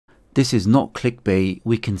This is not clickbait.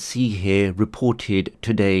 We can see here reported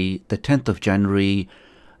today, the 10th of January,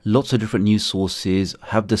 lots of different news sources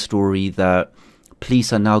have the story that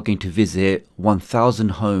police are now going to visit 1,000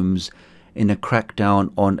 homes in a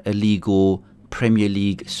crackdown on illegal Premier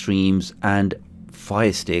League streams and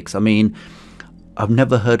Firesticks. I mean, I've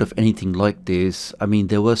never heard of anything like this. I mean,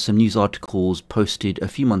 there were some news articles posted a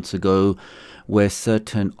few months ago where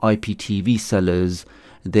certain IPTV sellers,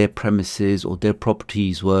 their premises or their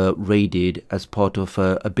properties were raided as part of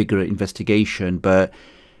a bigger investigation. But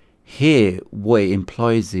here, what it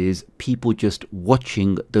implies is people just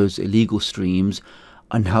watching those illegal streams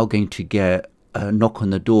are now going to get a knock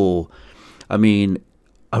on the door. I mean,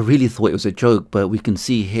 I really thought it was a joke, but we can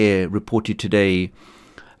see here, reported today,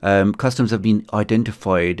 customers have been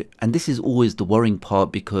identified. And this is always the worrying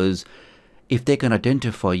part, because if they can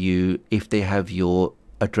identify you, if they have your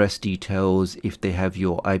address details, if they have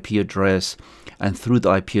your IP address, and through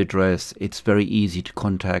the IP address, it's very easy to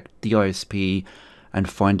contact the ISP and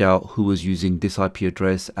find out who was using this IP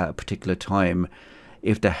address at a particular time.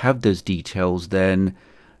 If they have those details, then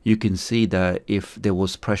you can see that if there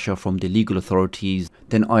was pressure from the legal authorities,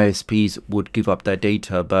 then ISPs would give up their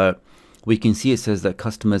data. But we can see it says that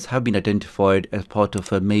customers have been identified as part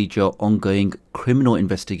of a major ongoing criminal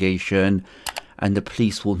investigation, and the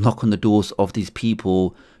police will knock on the doors of these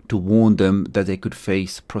people to warn them that they could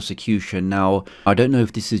face prosecution. Now, I don't know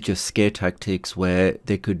if this is just scare tactics where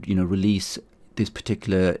they could, release this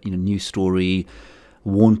particular, news story,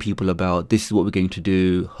 warn people about this is what we're going to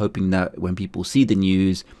do, hoping that when people see the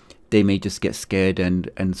news, they may just get scared and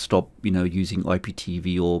stop, using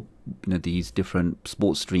IPTV or, these different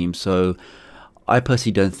sports streams. So I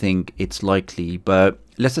personally don't think it's likely, but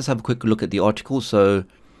let's just have a quick look at the article. So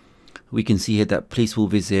we can see here that police will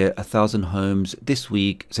visit 1,000 homes this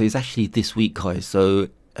week. So it's actually this week, guys. So,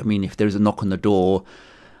 I mean, if there's a knock on the door,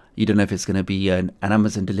 you don't know if it's going to be an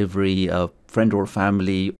Amazon delivery, a friend or a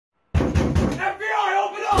family. FBI,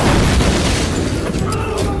 open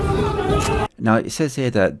up! Now, it says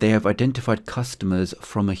here that they have identified customers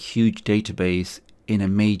from a huge database in a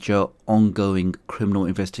major ongoing criminal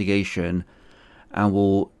investigation and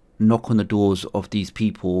will knock on the doors of these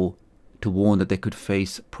people to warn that they could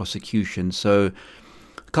face prosecution. So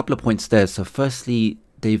a couple of points there. So firstly,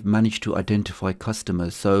 they've managed to identify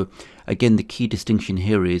customers. So again, the key distinction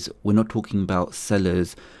here is we're not talking about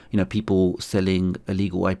sellers, people selling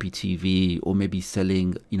illegal IPTV or maybe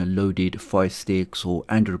selling, loaded Fire Sticks or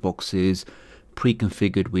Android boxes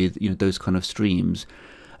pre-configured with, those kind of streams.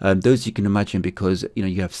 Those you can imagine because,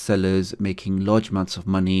 you have sellers making large amounts of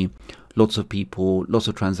money, lots of people, lots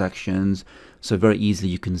of transactions. So very easily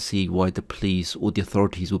you can see why the police or the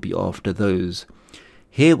authorities will be after those.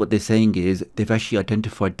 Here what they're saying is they've actually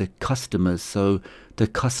identified the customers. So the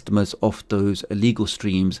customers of those illegal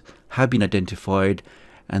streams have been identified,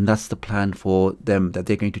 and that's the plan for them, that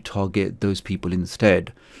they're going to target those people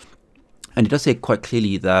instead. And it does say quite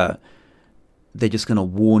clearly that they're just going to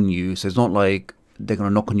warn you. So it's not like they're going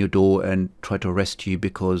to knock on your door and try to arrest you,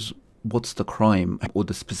 because what's the crime or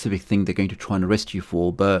the specific thing they're going to try and arrest you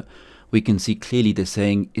for? But we can see clearly they're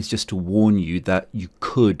saying it's just to warn you that you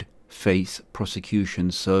could face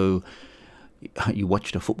prosecution. So you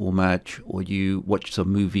watched a football match or you watched a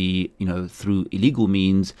movie, through illegal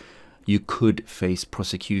means, you could face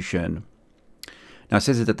prosecution. Now it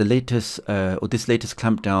says that the latest this latest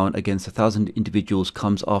clampdown against 1,000 individuals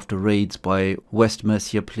comes after raids by West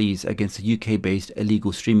Mercia Police against a UK-based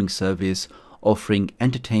illegal streaming service offering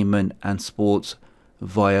entertainment and sports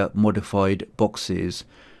via modified boxes.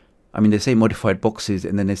 I mean, they say modified boxes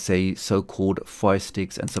and then they say so-called Fire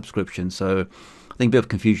Sticks and subscriptions. So I think a bit of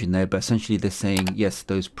confusion there, but essentially they're saying, yes,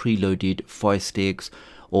 those preloaded Fire Sticks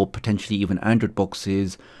or potentially even Android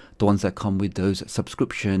boxes, the ones that come with those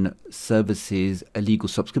subscription services, illegal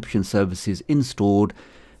subscription services installed,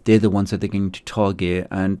 they're the ones that they're going to target.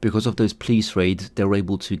 And because of those police raids, they're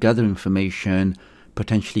able to gather information,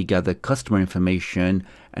 potentially gather customer information,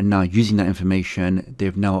 and now using that information,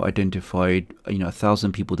 they've now identified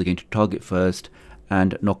 1,000 people they're going to target first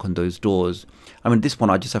and knock on those doors. I mean, this one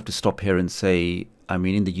I just have to stop here and say, I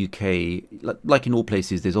mean, in the UK, like in all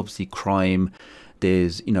places, there's obviously crime,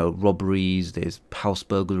 there's robberies, there's house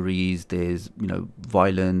burglaries, there's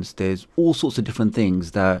violence, there's all sorts of different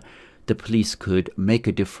things that the police could make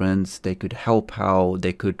a difference, they could help out,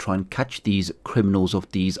 they could try and catch these criminals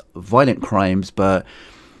of these violent crimes. But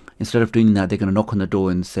instead of doing that, they're going to knock on the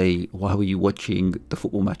door and say, why were you watching the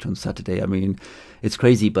football match on Saturday? I mean, it's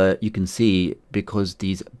crazy, but you can see because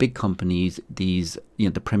these big companies, these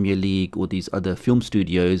the Premier League or these other film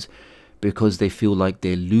studios, because they feel like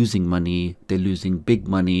they're losing money, they're losing big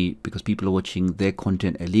money because people are watching their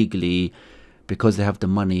content illegally. Because they have the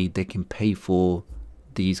money, they can pay for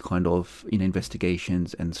these kind of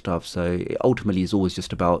investigations and stuff. So it ultimately is always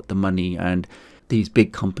just about the money, and these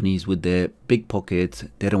big companies with their big pockets,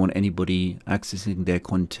 they don't want anybody accessing their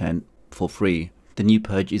content for free. The new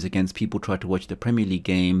purge is against people trying to watch the Premier League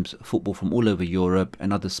games, football from all over Europe,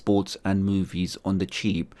 and other sports and movies on the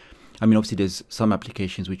cheap. I mean, obviously there's some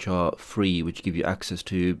applications which are free, which give you access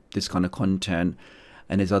to this kind of content,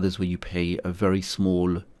 and there's others where you pay a very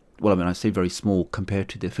small, well, I mean, I say very small compared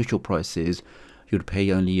to the official prices. You'd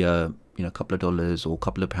pay only a couple of dollars or a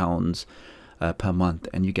couple of pounds per month,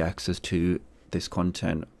 and you get access to this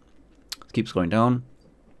content. It keeps going down.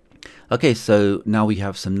 Okay, so now we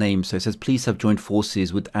have some names. So it says police have joined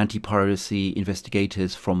forces with anti-piracy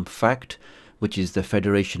investigators from FACT, which is the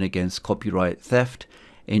Federation Against Copyright Theft,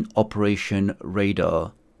 in Operation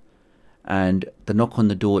Radar. And the knock on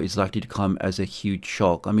the door is likely to come as a huge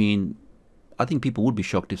shock. I mean, I think people would be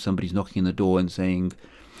shocked if somebody's knocking on the door and saying...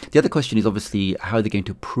 The other question is obviously how are they going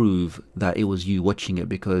to prove that it was you watching it,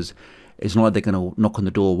 because it's not like they're going to knock on the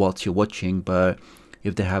door whilst you're watching, but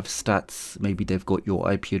if they have stats, maybe they've got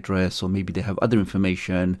your IP address, or maybe they have other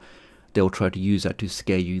information, they'll try to use that to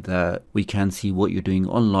scare you that we can see what you're doing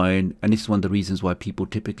online. And this is one of the reasons why people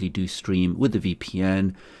typically do stream with the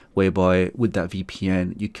VPN, whereby with that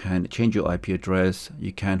VPN you can change your IP address,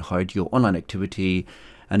 you can hide your online activity,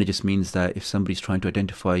 and it just means that if somebody's trying to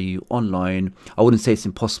identify you online, I wouldn't say it's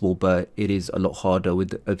impossible, but it is a lot harder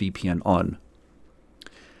with a VPN on.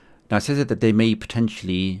 Now it says that they may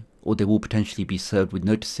potentially, or they will potentially be served with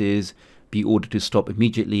notices, be ordered to stop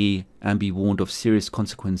immediately, and be warned of serious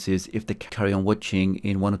consequences if they carry on watching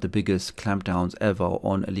in one of the biggest clampdowns ever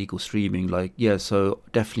on illegal streaming. Like, yeah, so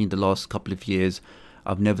definitely in the last couple of years,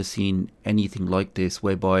 I've never seen anything like this,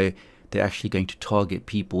 whereby they're actually going to target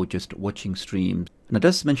people just watching streams. And it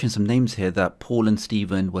does mention some names here, that Paul and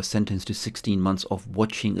Stephen were sentenced to 16 months of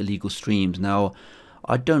watching illegal streams. Now,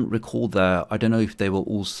 I don't recall that. I don't know if they were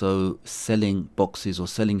also selling boxes or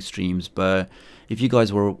selling streams, but if you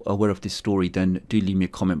guys were aware of this story, then do leave me a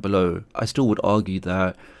comment below. I still would argue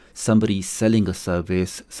that somebody selling a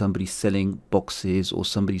service, somebody selling boxes, or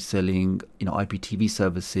somebody selling, IPTV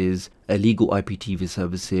services, illegal IPTV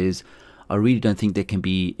services, I really don't think they can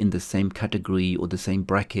be in the same category or the same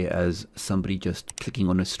bracket as somebody just clicking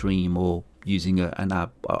on a stream or using an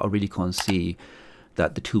app. I really can't see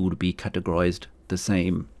that the two would be categorized the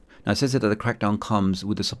same. Now it says that the crackdown comes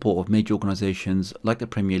with the support of major organizations like the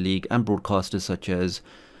Premier League and broadcasters such as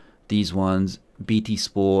these ones, BT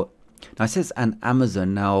Sport. Now it says and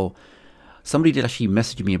Amazon. Now somebody did actually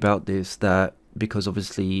message me about this, that because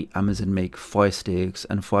obviously Amazon make Fire Sticks,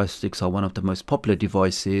 and Fire Sticks are one of the most popular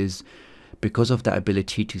devices because of that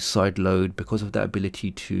ability to sideload, because of that ability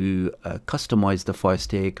to customize the Fire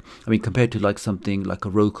Stick. I mean, compared to like something like a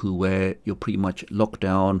Roku where you're pretty much locked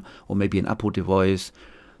down, or maybe an Apple device,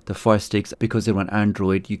 the Fire Sticks, because they're on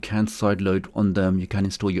Android, you can sideload on them, you can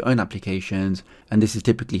install your own applications, and this is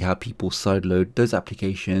typically how people sideload those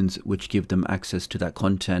applications which give them access to that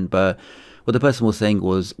content. But what the person was saying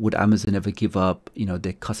was, would Amazon ever give up,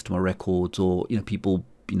 their customer records, or, people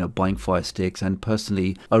buying Fire Sticks? And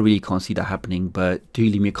personally, I really can't see that happening, but do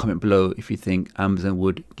leave me a comment below if you think Amazon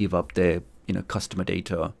would give up their customer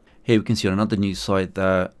data. Here we can see on another news site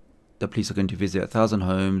that the police are going to visit 1,000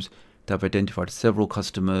 homes. They have identified several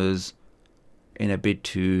customers in a bid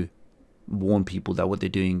to warn people that what they're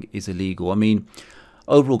doing is illegal. I mean,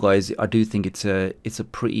 overall guys, I do think it's a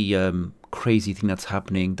pretty crazy thing that's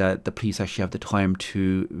happening, that the police actually have the time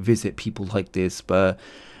to visit people like this. But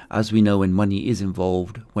as we know, when money is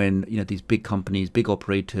involved, when these big companies, big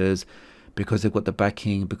operators, because they've got the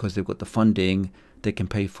backing, because they've got the funding, they can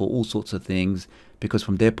pay for all sorts of things, because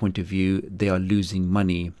from their point of view, they are losing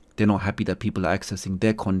money. They're not happy that people are accessing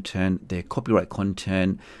their content, their copyright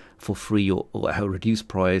content, for free or at a reduced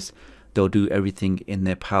price. They'll do everything in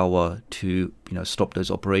their power to stop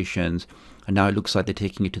those operations. And now it looks like they're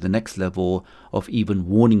taking it to the next level of even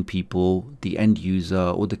warning people, the end user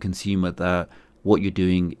or the consumer, that what you're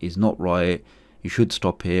doing is not right, you should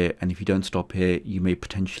stop here, and if you don't stop here, you may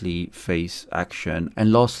potentially face action.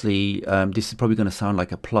 And lastly, this is probably going to sound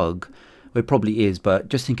like a plug, well, it probably is, but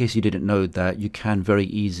just in case you didn't know, that you can very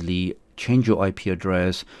easily change your IP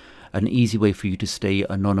address. An easy way for you to stay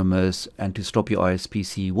anonymous and to stop your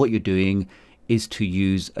ISP what you're doing is to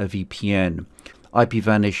use a VPN.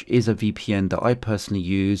 IPVanish is a VPN that I personally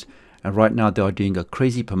use, and right now they are doing a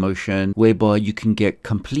crazy promotion whereby you can get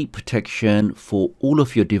complete protection for all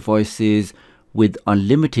of your devices with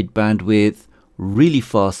unlimited bandwidth, really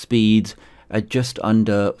fast speeds, at just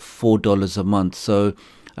under $4 a month. So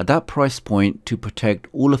at that price point, to protect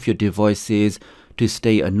all of your devices, to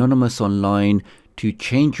stay anonymous online, to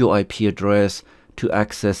change your IP address, to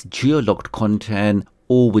access geo-locked content,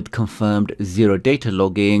 all with confirmed zero data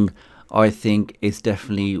logging, I think it's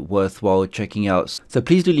definitely worthwhile checking out. So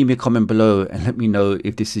please do leave me a comment below and let me know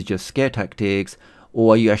if this is just scare tactics,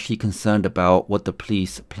 or are you actually concerned about what the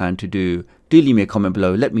police plan to do. Do leave me a comment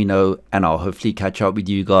below, let me know, and I'll hopefully catch up with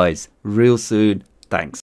you guys real soon. Thanks.